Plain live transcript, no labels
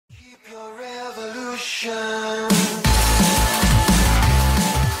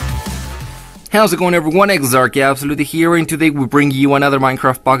How's it going, everyone? Exarch Absolutely here, and today we bring you another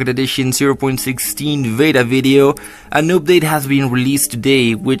Minecraft Pocket Edition 0.16 beta video. An update has been released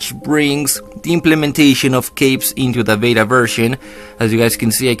today which brings the implementation of capes into the beta version. As you guys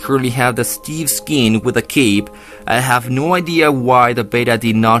can see, I currently have the Steve skin with a cape. I have no idea why the beta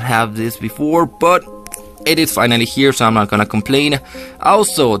did not have this before, but it is finally here, so I'm not gonna complain.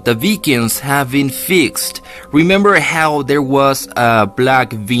 Also, the beacons have been fixed. Remember how there was a black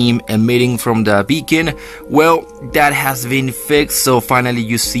beam emitting from the beacon? Well, that has been fixed, so finally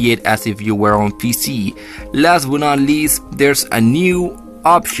you see it as if you were on PC. Last but not least, there's a new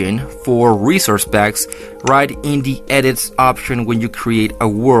option for resource packs right in the edits option when you create a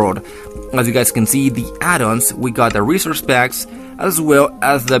world. As you guys can see, the add-ons, we got the resource packs as well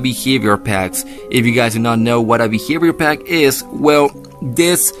as the behavior packs. If you guys do not know what a behavior pack is, well,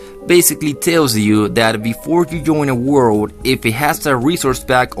 this basically tells you that before you join a world, if it has a resource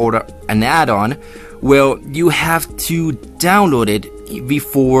pack or an add-on, well, you have to download it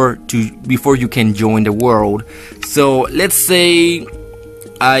before you can join the world. So let's say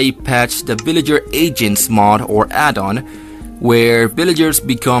I patch the villager agents mod or add-on, where villagers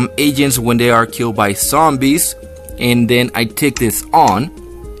become agents when they are killed by zombies, and then I take this on.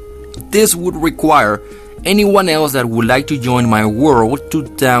 This would require anyone else that would like to join my world to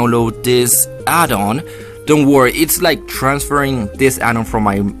download this add-on. Don't worry, it's like transferring this add-on from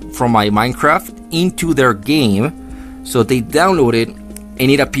my Minecraft into their game. So they download it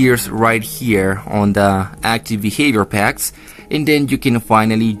and it appears right here on the active behavior packs, and then you can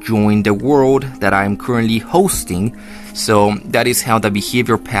finally join the world that I'm currently hosting. So that is how the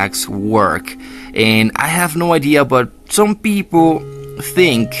behavior packs work. And I have no idea, but some people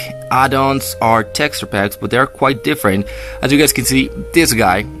think add-ons are texture packs, but they're quite different. As you guys can see, this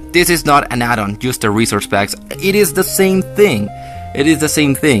is not an add-on, just a resource packs. It is the same thing. It is the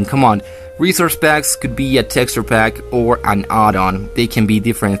same thing. Come on. Resource packs could be a texture pack or an add-on. They can be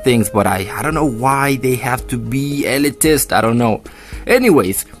different things, but I don't know why they have to be elitist. I don't know.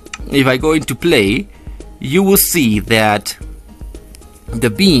 Anyways, if I go into play, you will see that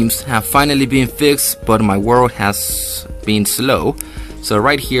the beams have finally been fixed, but my world has been slow. So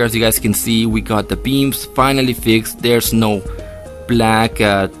right here, as you guys can see, we got the beams finally fixed. There's no black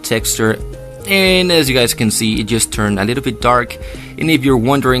texture, and as you guys can see, it just turned a little bit dark. And if you're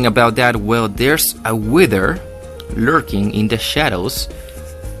wondering about that, well, there's a wither lurking in the shadows.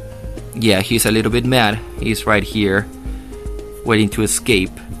 Yeah, he's a little bit mad. He's right here waiting to escape.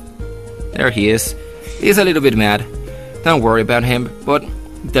 There he is. He's a little bit mad. Don't worry about him. But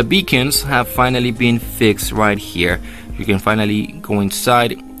the beacons have finally been fixed right here. You can finally go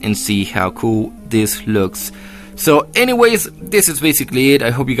inside and see how cool this looks. So anyways, this is basically it.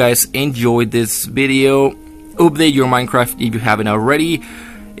 I hope you guys enjoyed this video. Update your Minecraft if you haven't already,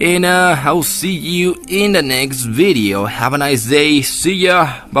 and I'll see you in the next video. Have a nice day. See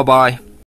ya. Bye bye.